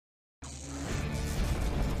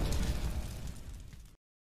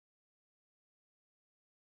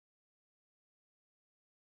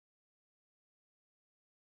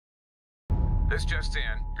This just in,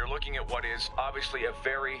 you're looking at what is obviously a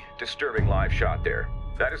very disturbing live shot there.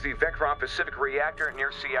 That is the Vectron Pacific reactor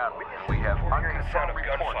near Seattle. We have unconfirmed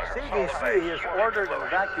reports. CDC has ordered an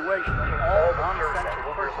evacuation of all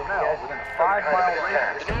non-essential personnel within a 5-mile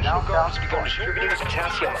radius The of National Guard has downtown. begun distributing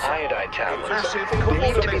potassium iodide tablets, Massive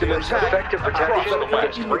believed to be the most effective protection against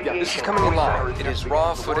This is radiation. coming in live. It is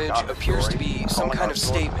raw footage, appears to be some kind of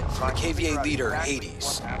statement from the KVA leader,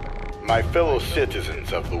 Hades. My fellow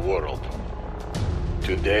citizens of the world,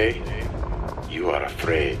 today you are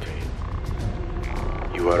afraid.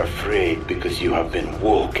 You are afraid because you have been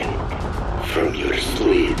woken from your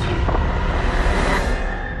sleep.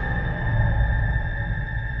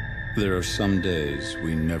 There are some days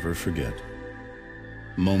we never forget.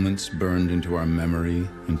 Moments burned into our memory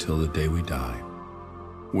until the day we die.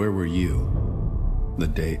 Where were you the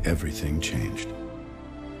day everything changed?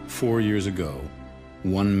 4 years ago,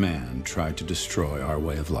 one man tried to destroy our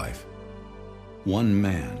way of life. One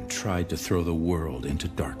man tried to throw the world into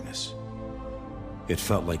darkness. It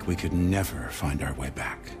felt like we could never find our way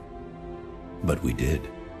back. But we did.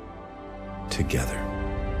 Together.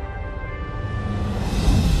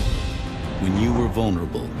 When you were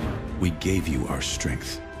vulnerable, we gave you our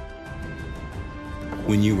strength.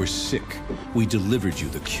 When you were sick, we delivered you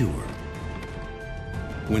the cure.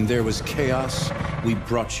 When there was chaos, we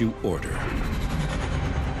brought you order.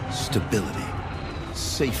 Stability,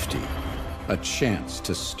 safety, a chance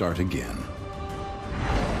to start again.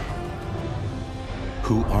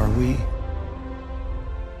 Who are we?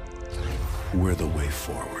 We're the way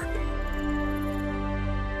forward.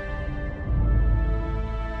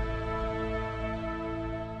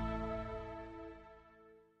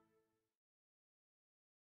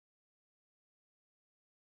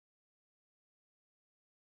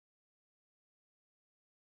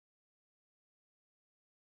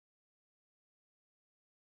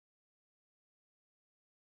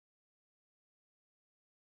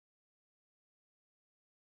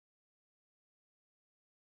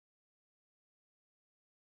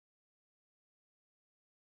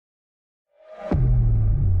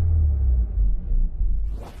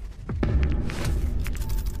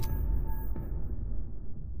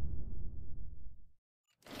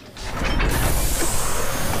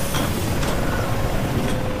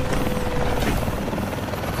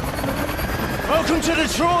 Welcome to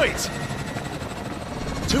Detroit!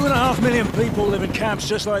 2.5 million people live in camps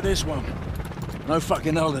just like this one. No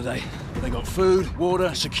fucking holiday. They got food,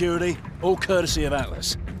 water, security, all courtesy of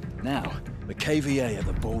Atlas. Now, the KVA have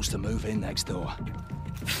the balls to move in next door.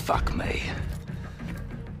 Fuck me.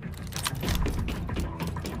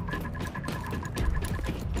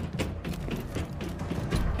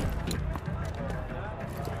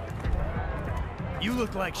 You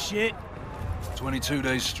look like shit. 22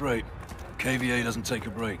 days straight. KVA doesn't take a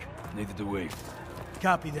break. Neither do we.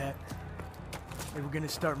 Copy that. They were gonna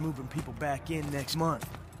start moving people back in next month.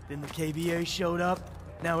 Then the KVA showed up.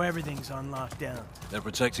 Now everything's on lockdown. They're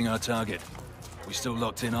protecting our target. We still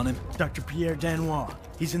locked in on him? Dr. Pierre Danois.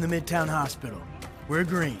 He's in the Midtown Hospital. We're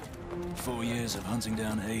agreed. 4 years of hunting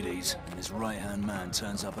down Hades, and his right-hand man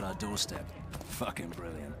turns up at our doorstep. Fucking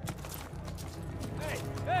brilliant. Hey!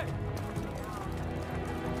 Hey!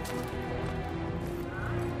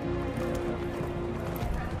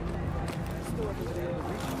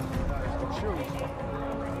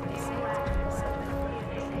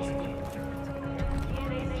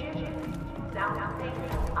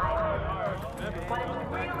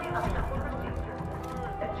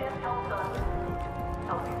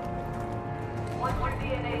 Once your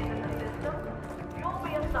DNA is in the system, you'll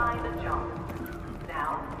be assigned a job. Now,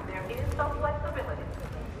 there is some flexibility.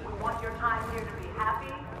 We want your time here to be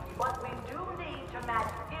happy, but we do need to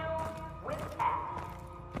match skills with tasks.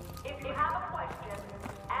 If you have a question,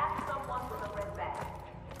 ask someone with a red badge.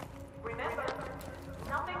 Remember,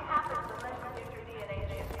 nothing happens unless you get your DNA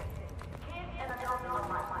chip. Kids and adults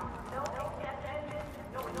alike. No exceptions,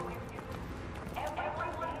 no excuses.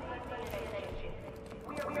 Everyone needs a DNA chip.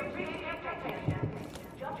 We are really education.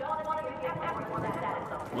 Just wanted to get everyone that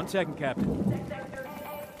satisfied. 1 second, Captain.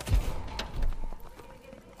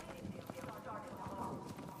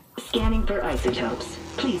 Scanning for isotopes.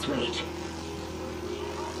 Please wait.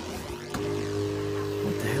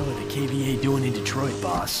 What the hell are the KVA doing in Detroit,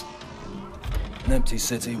 boss? An empty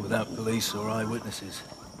city without police or eyewitnesses.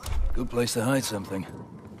 Good place to hide something.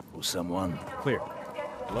 Or someone. Clear.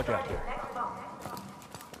 Look out there.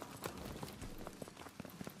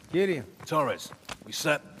 Gideon. Torres, we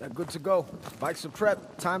set? They're good to go. Bikes are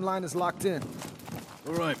prepped. Timeline is locked in.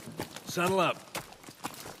 All right. Saddle up.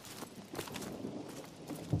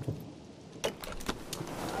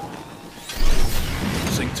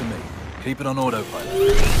 Sync to me. Keep it on autopilot.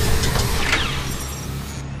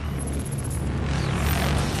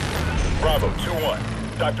 Bravo, 2-1.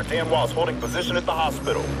 Dr. Dan Wall's holding position at the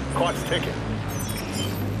hospital. Clock's ticking.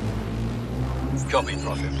 Copy,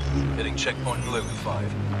 Prophet. Hitting checkpoint blue in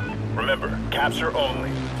 5. Remember, capture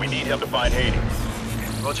only. We need him to find Hades.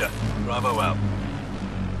 Roger. Bravo out.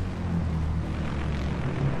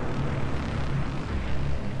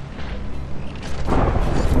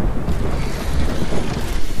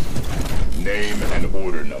 Name and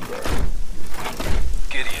order number.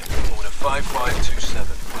 Gideon, order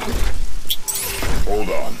 5527. Hold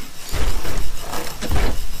on.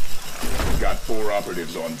 Got 4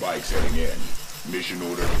 operatives on bikes heading in. Mission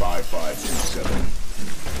order 5527.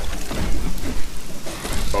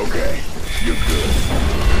 Okay, you're good.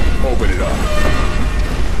 Open it up.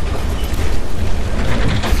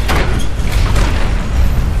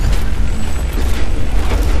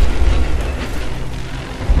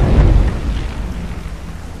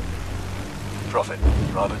 Prophet,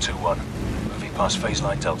 Bravo 2-1. Moving past phase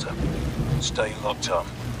line Delta. Stay locked on.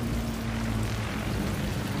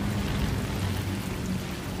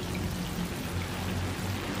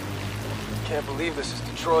 Can't believe this is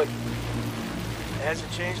Detroit. It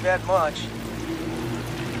hasn't changed that much.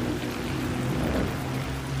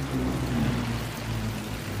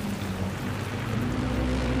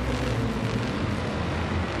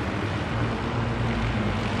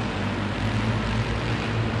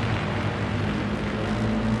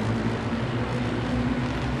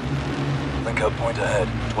 Link-up point ahead,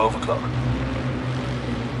 12 o'clock.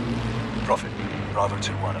 Prophet, Bravo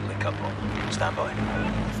 2-1 at link-up point. Stand by.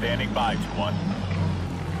 Standing by, 2-1.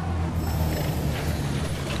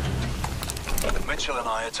 Mitchell and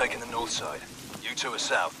I are taking the north side. You two are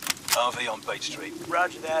south. RV on Bait Street.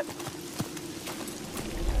 Roger that.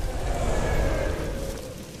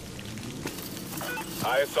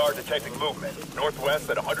 ISR detecting movement. Northwest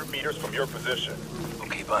at 100 meters from your position. We'll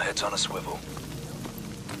keep our heads on a swivel.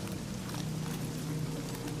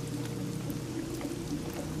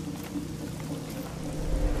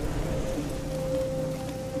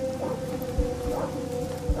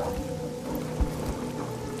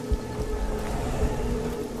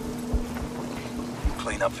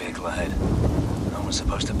 Clean-up vehicle ahead. No one's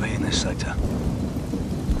supposed to be in this sector.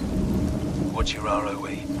 Watch your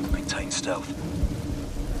ROE. Maintain stealth.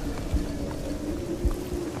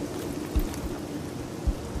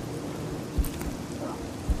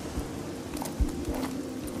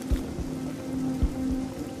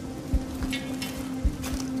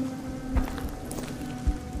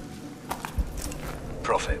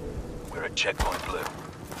 Prophet, we're at checkpoint blue.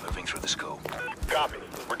 Moving through the school. Copy.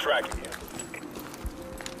 We're tracking you.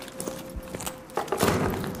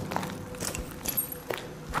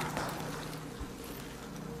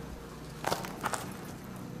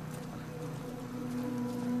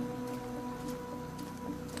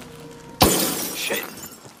 Shit.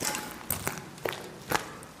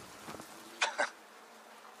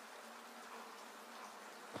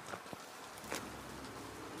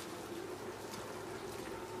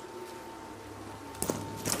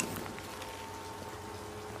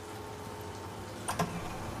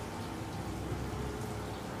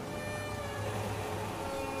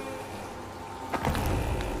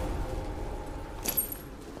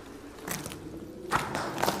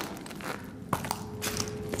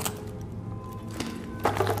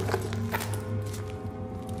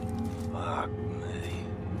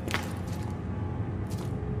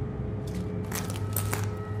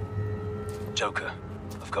 Joker,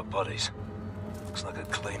 I've got bodies. Looks like a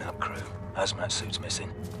clean-up crew. Hazmat suits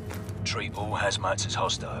missing. Treat all hazmats as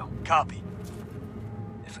hostile. Copy.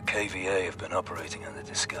 If the KVA have been operating under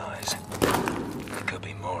disguise, there could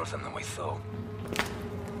be more of them than we thought.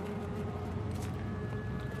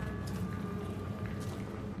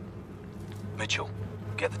 Mitchell,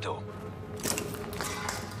 get the door.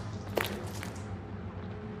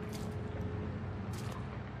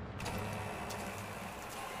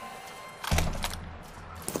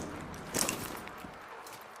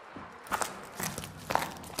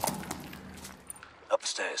 Up the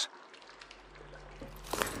stairs.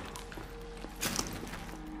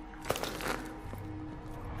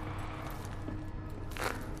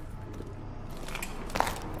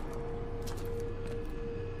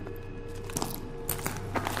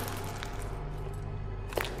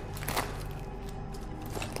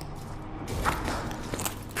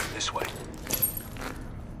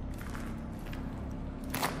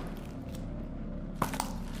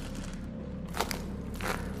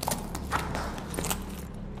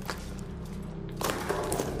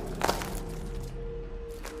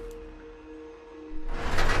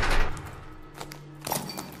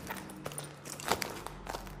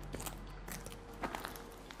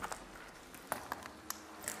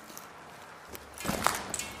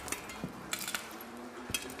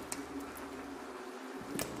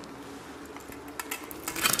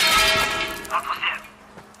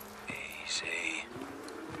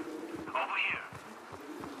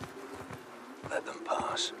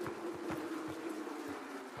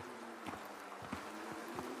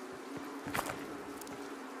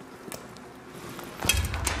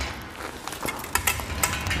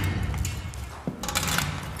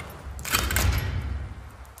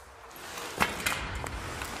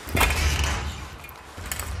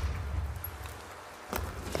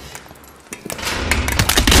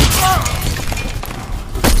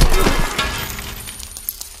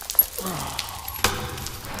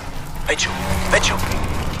 Mitchell! Mitchell!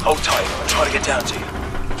 Hold tight. I'm trying to get down to you.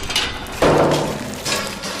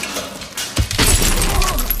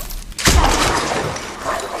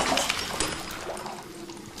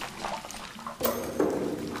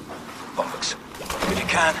 Bollocks. If you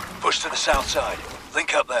can, push to the south side.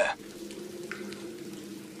 Link up there.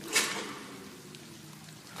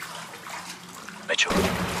 Mitchell.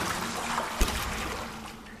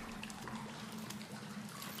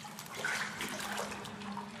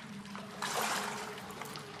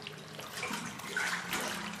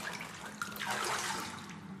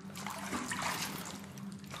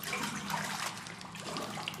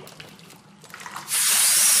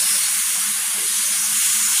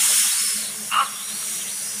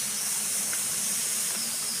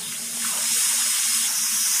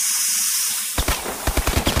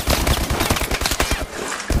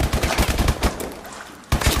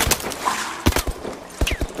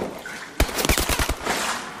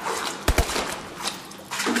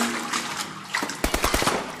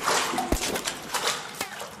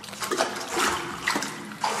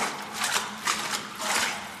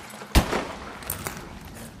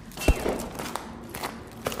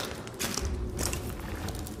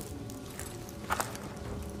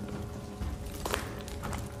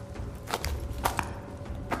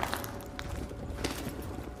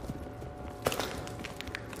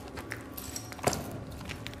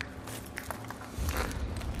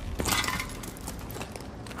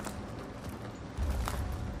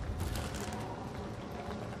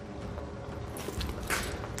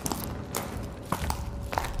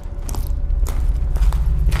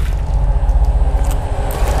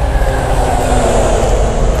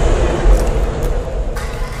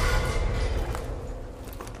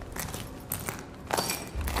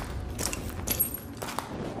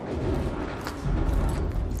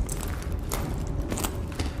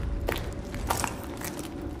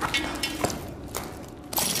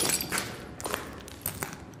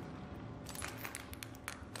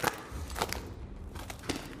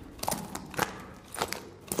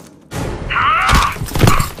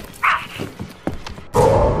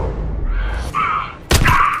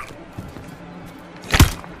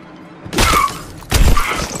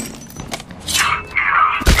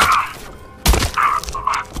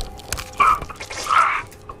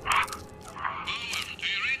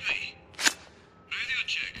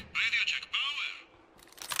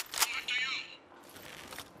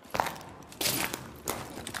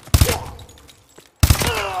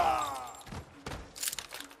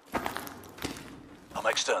 I'm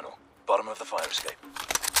external. Bottom of the fire escape.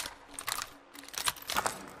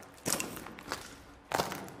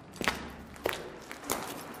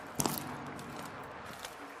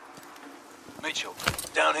 Mitchell,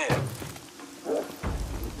 down here.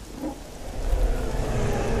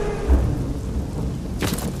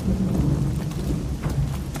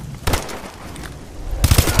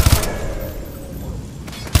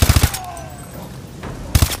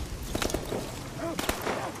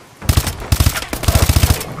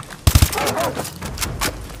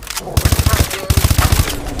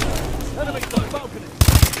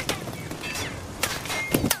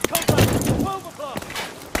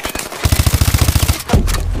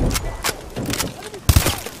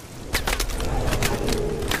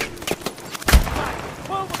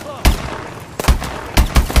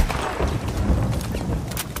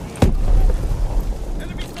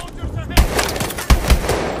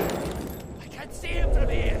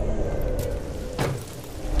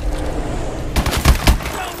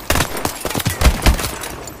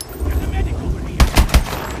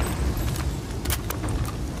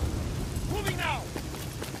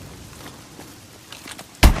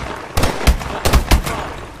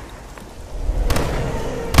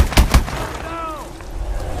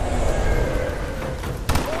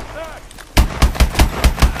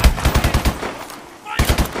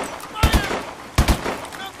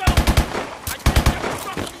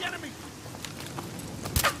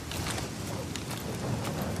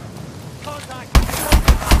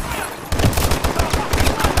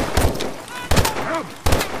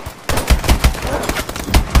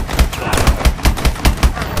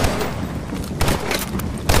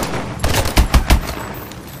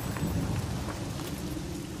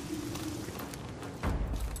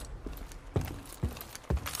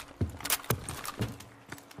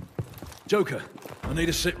 Joker, I need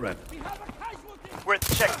a sit rep. We're at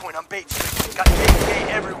the checkpoint on Bates. Got KVA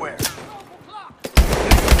everywhere.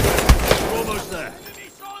 We're almost there.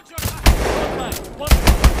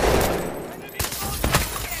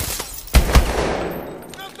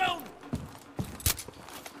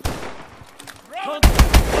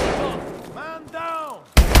 Man down!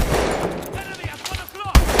 Enemy at 1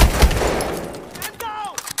 o'clock!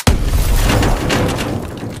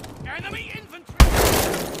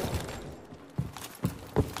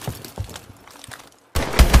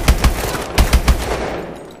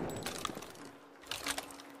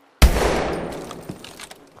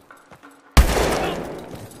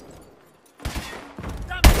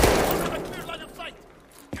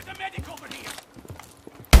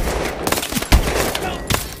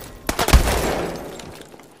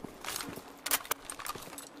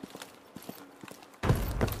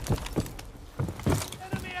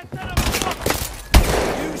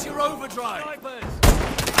 overdrive!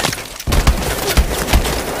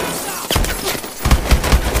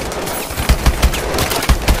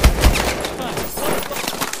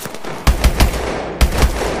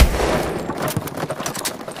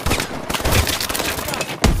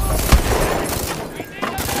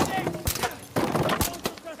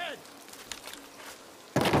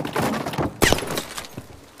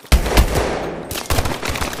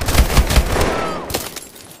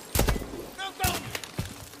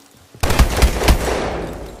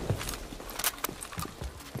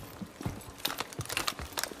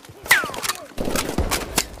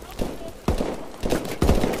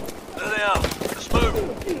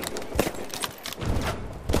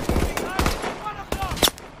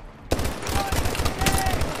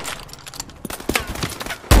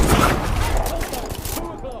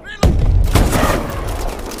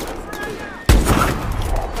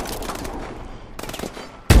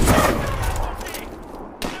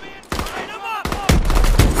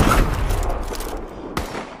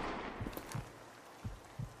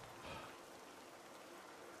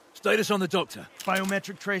 Status on the doctor.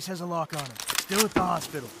 Biometric trace has a lock on him. Still at the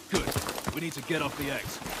hospital. Good. We need to get off the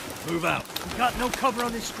X. Move out. We got no cover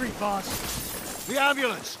on this street, boss. The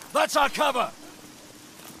ambulance! That's our cover!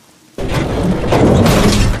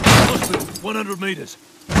 Hospital, 100 meters.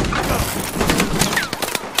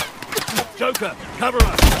 Joker, cover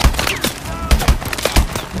us!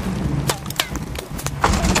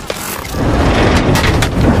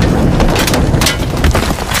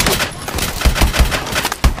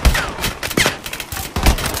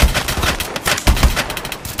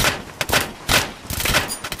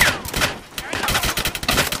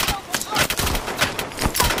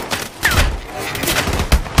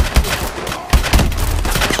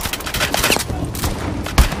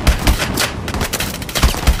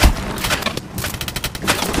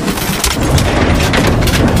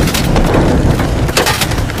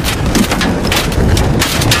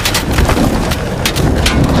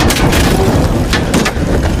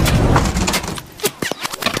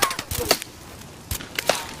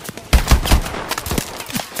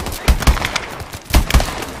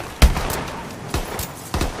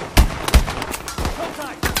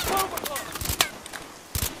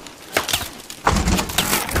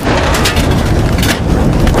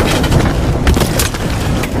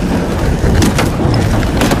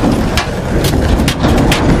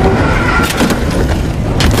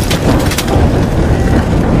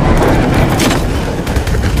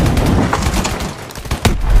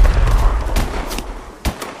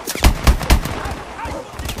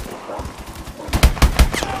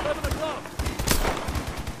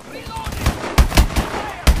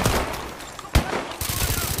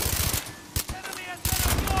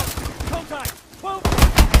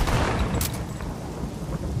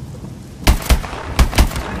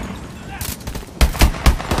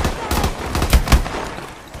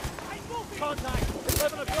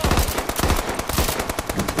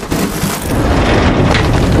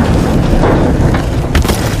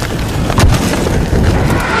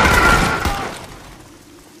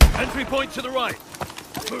 Point to the right.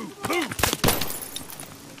 Move, move!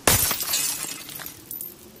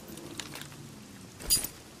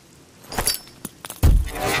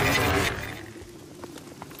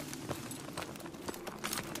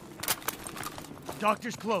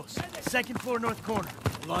 Doctor's close. Second floor north corner.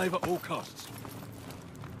 Alive at all costs.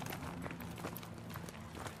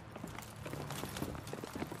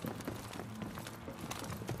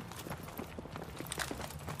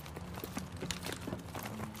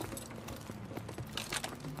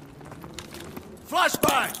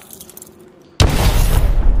 Flashbang!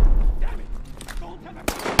 Damn it!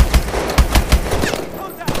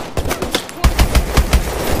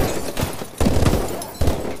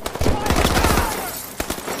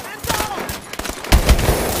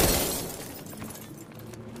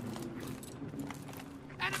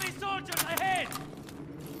 Enemy soldiers ahead!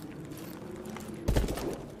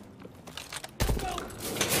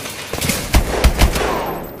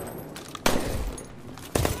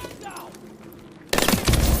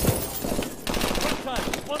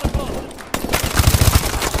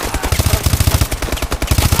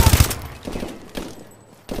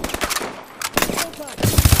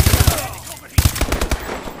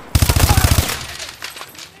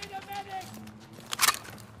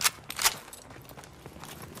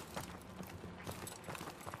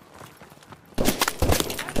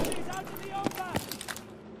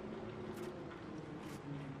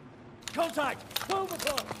 Contact! Move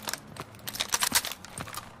across!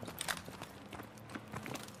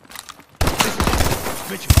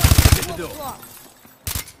 Mitchell, get the door.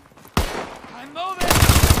 I'm moving!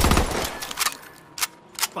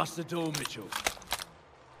 Bust the door, Mitchell.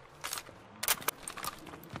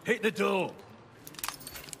 Hit the door.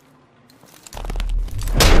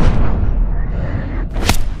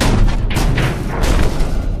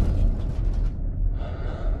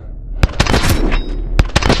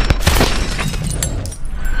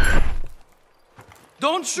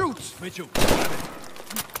 Don't shoot, Mitchell.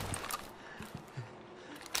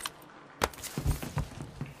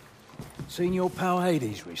 Seen your pal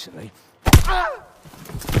Hades recently?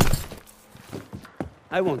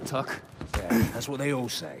 I won't talk. Yeah, that's what they all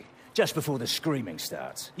say. Just before the screaming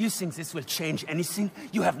starts. You think this will change anything?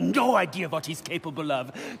 You have no idea what he's capable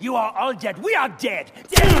of. You are all dead. We are dead.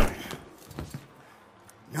 Dead!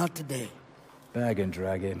 Not today. Bag and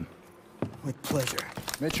drag him. With pleasure.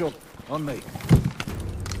 Mitchell, on me.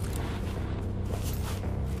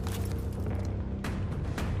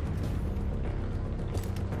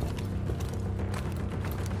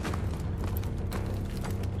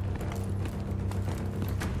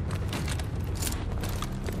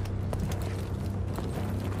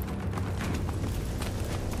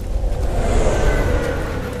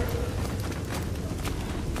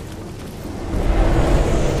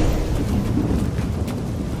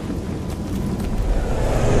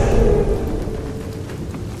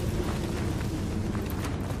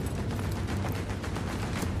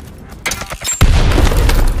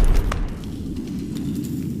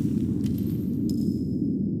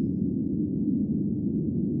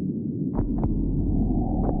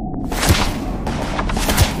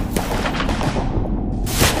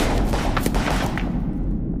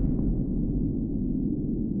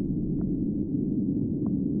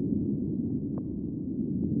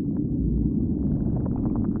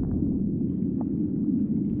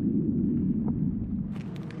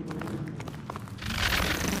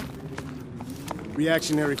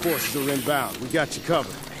 Reactionary forces are inbound. We got you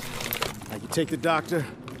covered. Now you take the doctor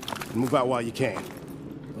and move out while you can.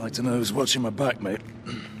 I'd like to know who's watching my back, mate.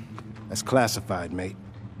 That's classified, mate.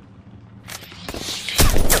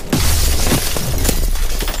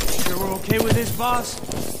 Sure we're okay with this,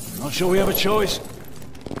 boss? Not sure we have a choice.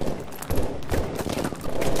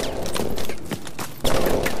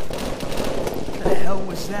 What the hell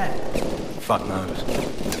was that? Fuck knows.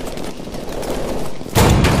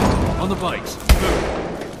 On the bikes. Move.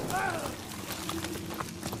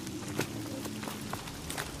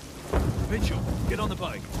 Mitchell, get on the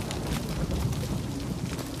bike.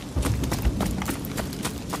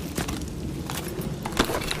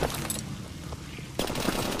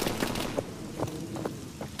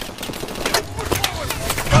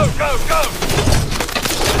 Go, go, go!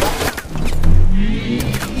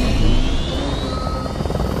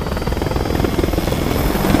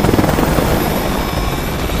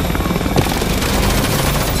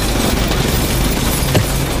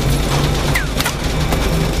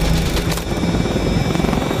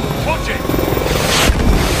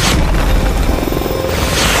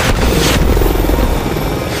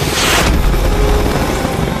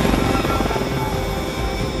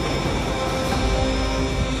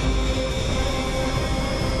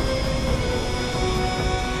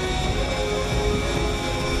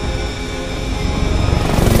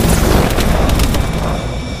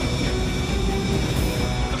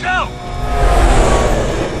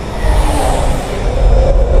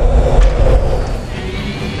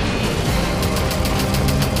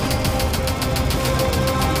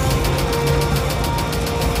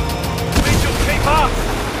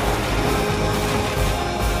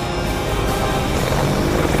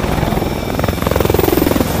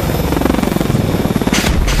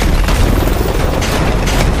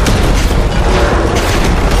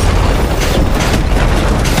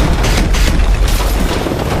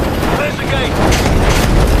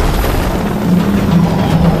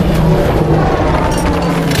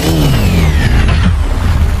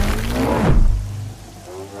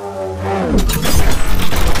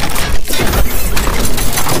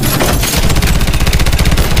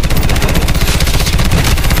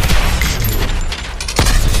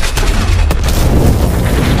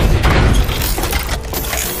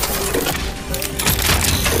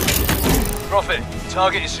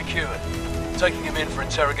 Target is secured. Taking him in for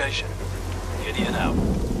interrogation. Gideon out.